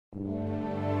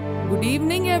Good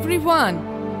evening, everyone.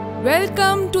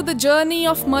 Welcome to the journey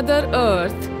of Mother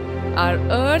Earth. Our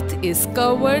Earth is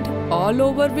covered all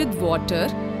over with water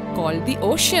called the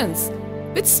oceans,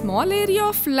 with small area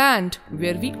of land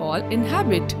where we all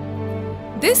inhabit.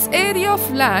 This area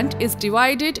of land is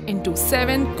divided into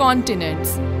 7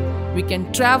 continents. We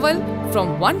can travel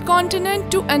from one continent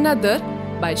to another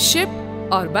by ship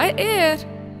or by air.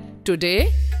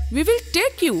 Today, we will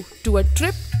take you to a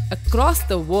trip across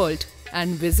the world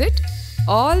and visit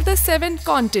all the 7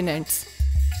 continents.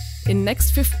 In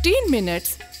next 15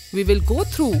 minutes, we will go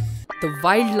through the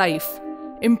wildlife,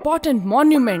 important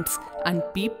monuments and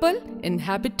people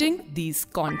inhabiting these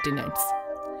continents.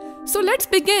 So let's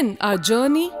begin our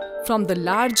journey from the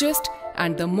largest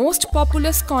and the most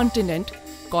populous continent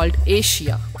called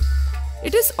Asia.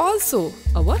 It is also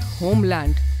our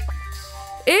homeland.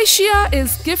 Asia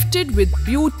is gifted with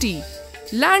beauty,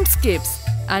 landscapes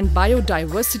and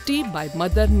biodiversity by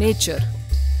Mother Nature.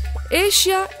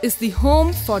 Asia is the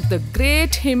home for the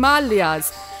great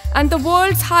Himalayas and the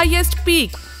world's highest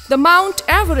peak, the Mount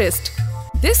Everest.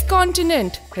 This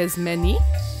continent has many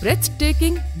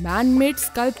breathtaking man-made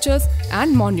sculptures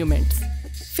and monuments.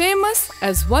 Famous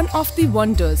as one of the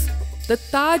wonders, the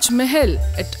Taj Mahal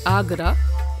at Agra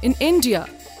in India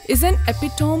is an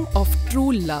epitome of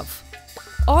true love.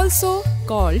 Also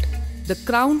called the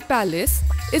Crown Palace,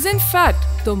 is in fact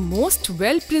the most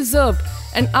well-preserved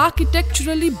and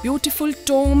architecturally beautiful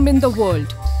tomb in the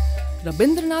world.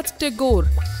 Rabindranath Tagore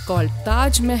called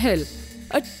Taj Mahal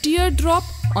a teardrop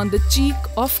on the cheek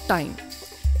of time.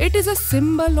 It is a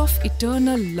symbol of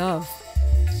eternal love.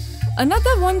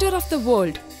 Another wonder of the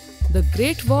world, the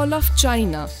Great Wall of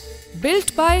China,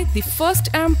 built by the first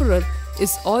emperor,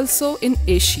 is also in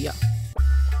Asia.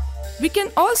 We can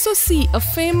also see a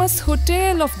famous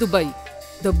hotel of Dubai,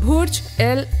 the Burj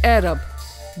Al Arab,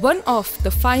 one of the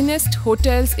finest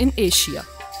hotels in Asia.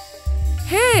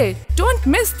 Hey, don't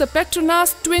miss the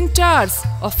Petronas Twin Towers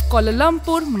of Kuala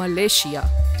Lumpur, Malaysia.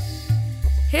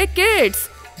 Hey kids,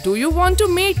 do you want to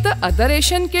meet the other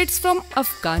Asian kids from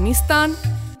Afghanistan,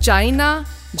 China,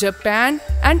 Japan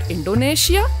and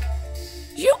Indonesia?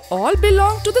 You all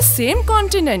belong to the same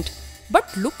continent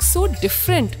but look so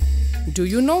different. Do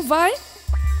you know why?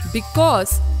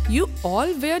 Because you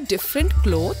all wear different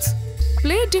clothes,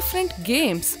 play different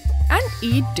games and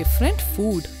eat different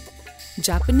food.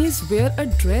 Japanese wear a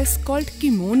dress called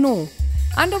kimono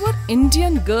and our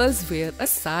Indian girls wear a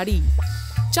sari.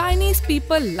 Chinese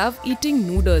people love eating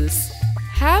noodles.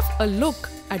 Have a look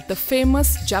at the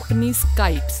famous Japanese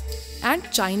kites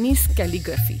and Chinese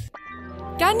calligraphy.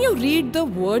 Can you read the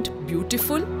word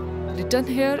beautiful written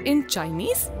here in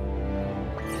Chinese?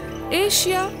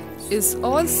 Asia is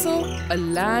also a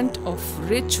land of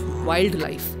rich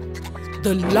wildlife.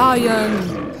 The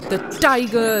lion, the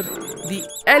tiger, the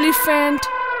elephant,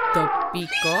 the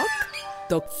peacock,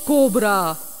 the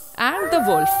cobra and the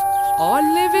wolf all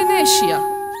live in Asia.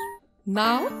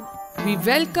 Now we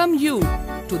welcome you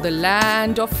to the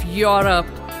land of Europe,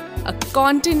 a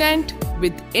continent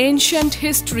with ancient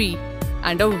history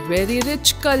and a very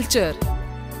rich culture.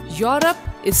 Europe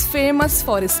is famous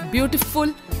for its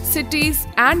beautiful cities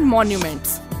and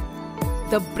monuments.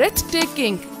 The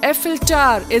breathtaking Eiffel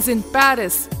Tower is in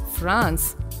Paris,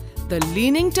 France. The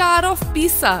Leaning Tower of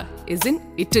Pisa is in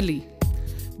Italy.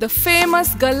 The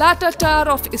famous Galata Tower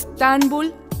of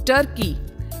Istanbul, Turkey.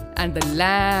 And the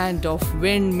land of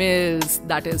windmills,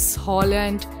 that is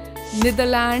Holland,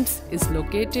 Netherlands, is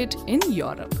located in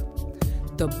Europe.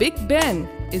 The Big Ben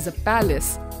is a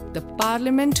palace. The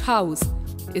Parliament House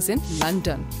is in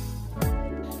London.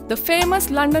 The famous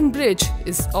London Bridge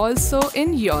is also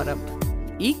in Europe.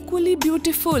 Equally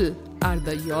beautiful are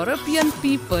the European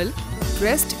people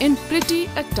dressed in pretty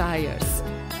attires.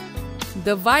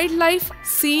 The wildlife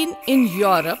seen in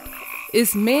Europe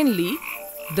is mainly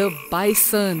the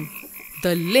bison,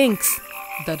 the lynx,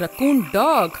 the raccoon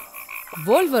dog,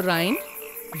 wolverine,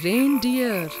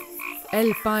 reindeer,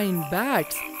 alpine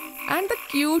bats, and the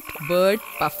cute bird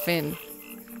puffin.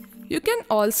 You can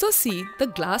also see the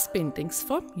glass paintings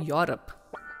from Europe.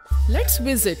 Let's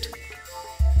visit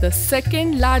the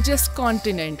second largest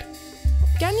continent.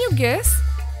 Can you guess?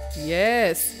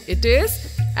 Yes, it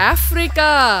is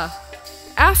Africa.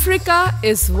 Africa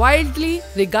is widely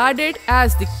regarded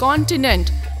as the continent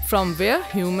from where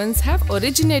humans have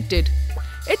originated.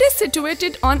 It is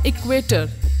situated on equator,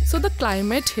 so the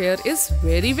climate here is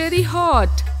very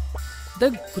hot.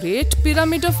 The Great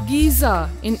Pyramid of Giza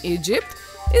in Egypt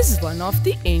is one of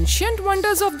the ancient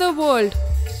wonders of the world.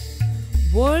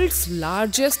 World's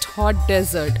largest hot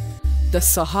desert, the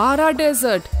Sahara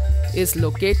Desert, is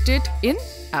located in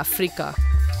Africa.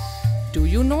 Do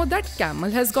you know that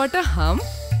camel has got a hump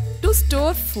to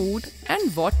store food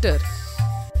and water?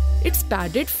 Its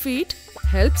padded feet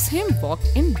helps him walk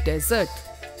in desert.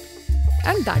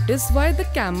 And that is why the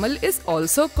camel is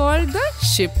also called the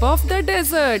ship of the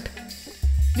desert.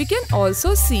 We can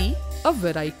also see a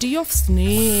variety of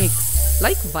snakes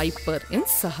like viper in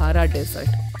Sahara Desert.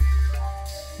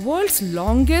 World's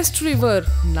longest river,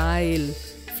 Nile,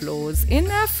 flows in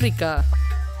Africa.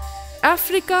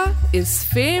 Africa is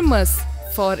famous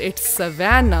for its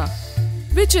savanna,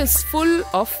 which is full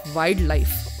of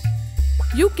wildlife.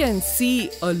 You can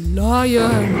see a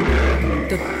lion,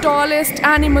 the tallest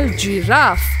animal,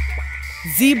 giraffe,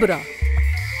 zebra,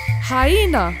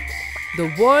 hyena,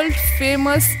 the world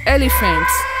famous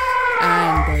elephants,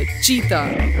 and the cheetah.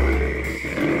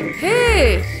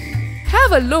 Hey,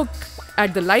 have a look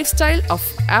at the lifestyle of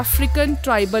African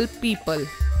tribal people.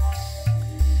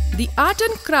 The art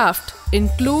and craft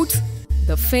includes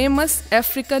the famous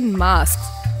African masks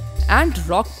and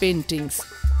rock paintings.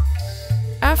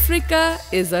 Africa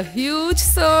is a huge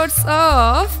source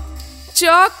of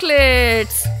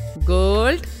chocolates,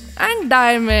 gold and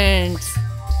diamonds.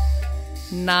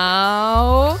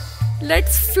 Now,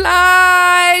 let's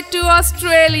fly to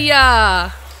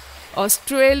Australia.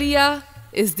 Australia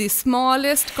is the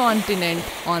smallest continent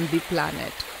on the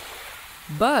planet.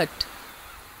 But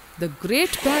the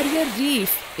Great Barrier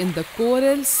Reef in the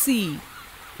Coral Sea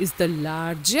is the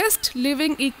largest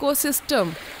living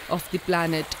ecosystem of the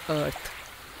planet Earth.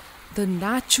 The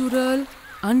natural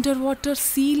underwater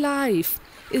sea life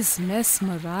is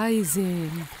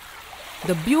mesmerizing.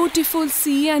 The beautiful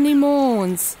sea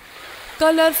anemones,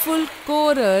 colorful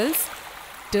corals,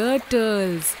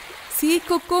 turtles, sea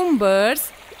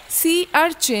cucumbers, sea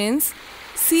urchins,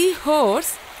 sea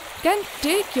horse can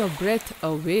take your breath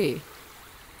away.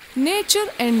 Nature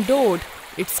endowed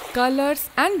its colors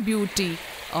and beauty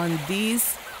on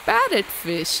these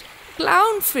parrotfish,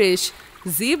 clownfish,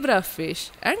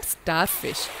 zebrafish and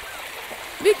starfish.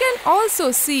 We can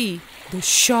also see the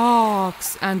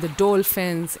sharks and the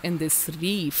dolphins in this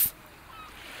reef.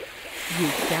 You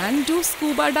can do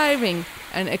scuba diving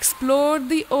and explore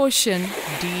the ocean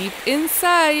deep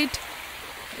inside.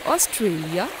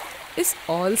 Australia is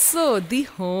also the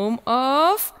home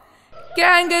of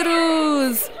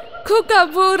kangaroos,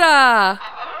 kookaburra,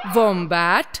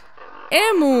 wombat,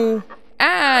 emu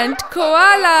and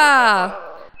koala.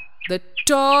 The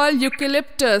tall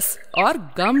eucalyptus or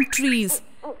gum trees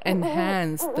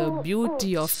enhance the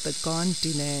beauty of the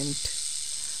continent.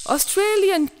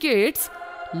 Australian kids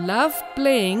love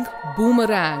playing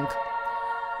boomerang.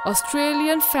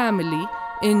 Australian family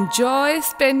enjoy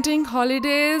spending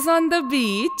holidays on the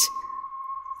beach.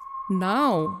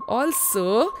 Now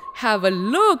also have a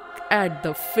look at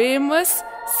the famous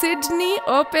Sydney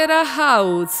Opera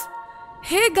House.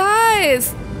 Hey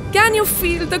guys, can you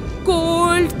feel the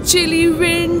cold, chilly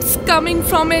winds coming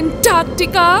from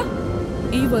Antarctica?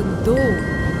 Even though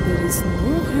there is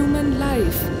no human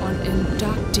life on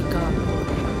Antarctica,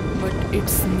 but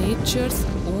it's nature's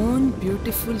own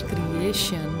beautiful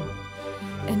creation.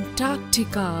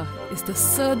 Antarctica is the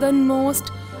southernmost,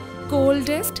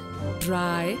 coldest,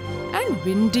 dry and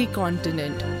windy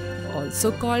continent,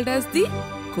 also called as the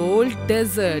cold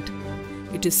desert.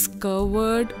 It is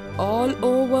covered all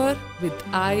over with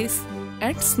ice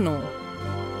and snow.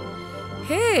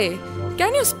 Hey,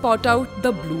 can you spot out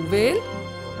the blue whale?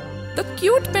 The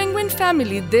cute penguin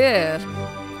family there.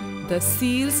 The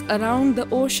seals around the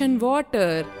ocean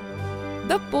water.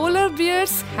 The polar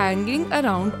bears hanging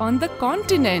around on the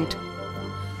continent.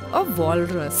 A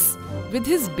walrus with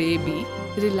his baby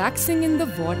relaxing in the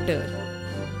water.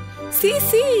 See,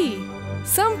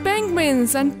 some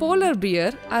penguins and polar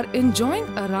bear are enjoying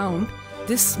around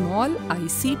this small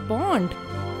icy pond.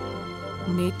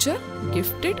 Nature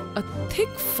gifted a thick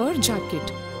fur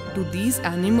jacket to these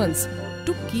animals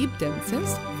to keep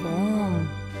themselves warm.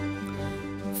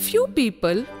 Few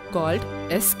people called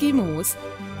Eskimos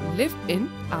live in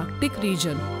Arctic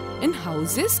region in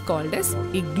houses called as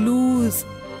igloos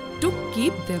to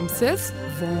keep themselves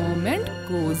warm and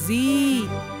cozy.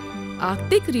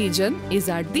 Arctic region is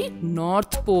at the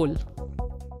North Pole.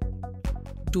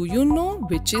 Do you know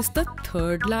which is the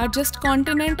third largest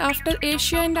continent after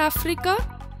Asia and Africa?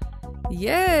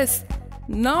 Yes,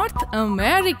 North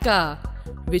America,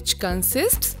 which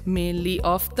consists mainly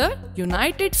of the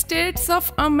United States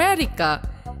of America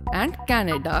and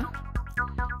Canada.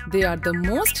 They are the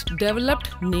most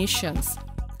developed nations.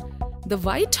 The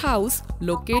White House,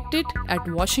 located at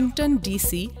Washington,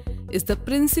 D.C., is the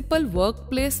principal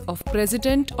workplace of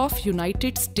President of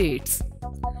United States.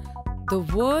 The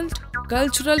World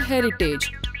Cultural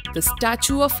Heritage The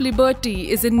Statue of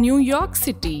Liberty is in New York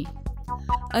City.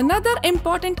 Another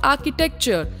important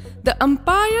architecture, the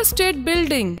Empire State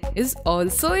Building, is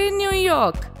also in New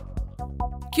York.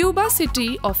 Cuba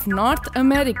City of North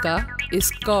America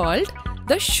is called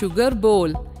the Sugar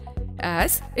Bowl,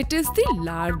 as it is the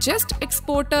largest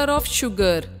exporter of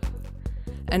sugar.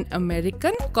 An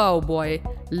American cowboy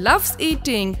loves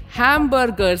eating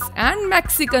hamburgers and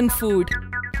Mexican food.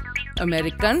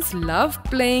 Americans love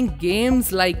playing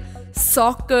games like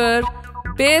soccer,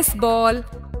 baseball,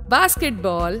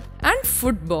 basketball, and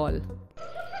football.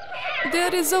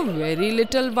 There is a very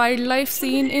little wildlife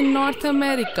seen in North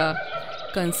America,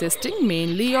 consisting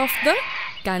mainly of the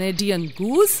Canadian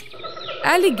goose,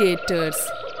 alligators,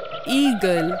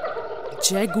 eagle,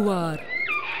 jaguar,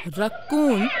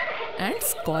 raccoon, and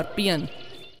scorpion.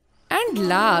 And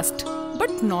last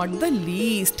but not the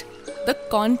least, the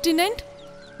continent,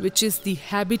 which is the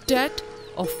habitat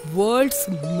of world's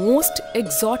most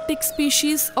exotic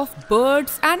species of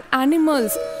birds and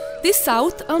animals, the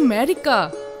South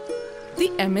America.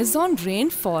 The Amazon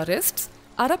rainforests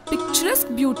are a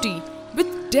picturesque beauty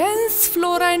with dense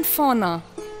flora and fauna.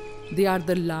 They are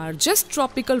the largest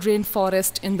tropical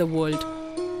rainforest in the world,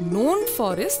 known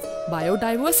for its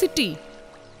biodiversity.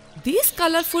 These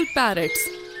colorful parrots,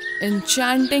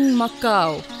 enchanting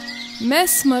macaw,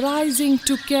 mesmerizing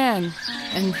toucan,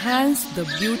 enhance the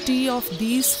beauty of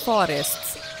these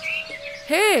forests.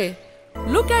 Hey,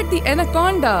 look at the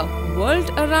anaconda whirled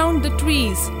around the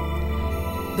trees.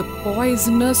 The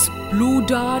poisonous blue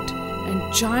dart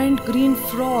and giant green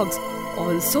frogs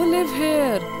also live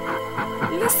here.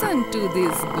 Listen to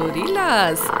these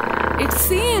gorillas. It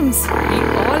seems we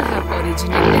all have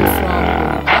originated from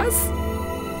gorillas.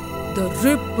 The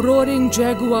rip-roaring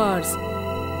jaguars.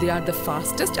 They are the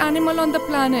fastest animal on the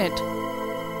planet.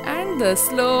 And the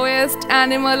slowest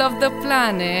animal of the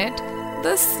planet,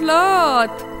 the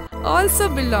sloth, also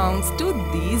belongs to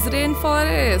these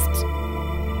rainforests.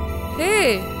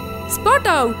 Hey, spot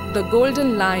out the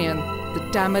golden lion, the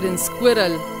tamarin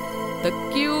squirrel, the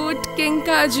cute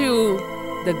kinkajou,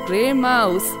 the grey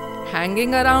mouse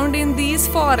hanging around in these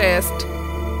forests.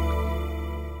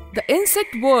 The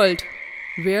insect world,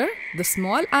 where the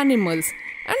small animals,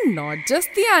 and not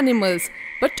just the animals,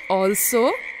 but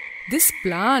also this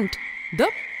plant, the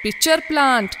pitcher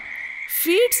plant,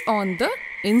 feeds on the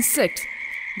insects.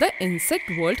 The insect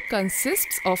world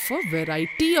consists of a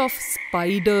variety of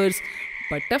spiders,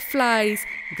 butterflies,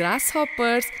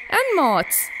 grasshoppers, and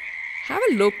moths. Have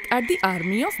a look at the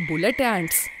army of bullet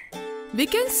ants. We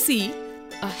can see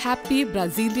a happy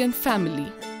Brazilian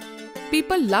family.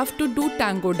 People love to do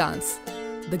tango dance.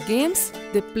 The games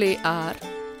they play are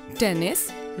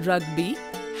tennis, rugby,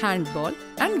 handball,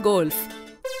 and golf.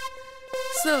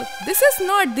 So, this is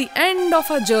not the end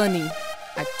of a journey.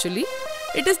 Actually,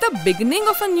 it is the beginning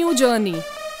of a new journey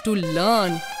to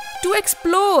learn, to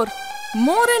explore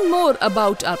more and more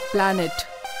about our planet,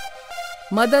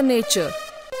 Mother Nature,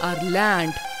 our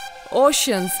land,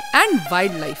 oceans, and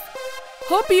wildlife.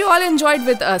 Hope you all enjoyed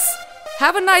with us.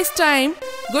 Have a nice time.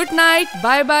 Good night.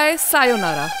 Bye bye.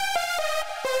 Sayonara.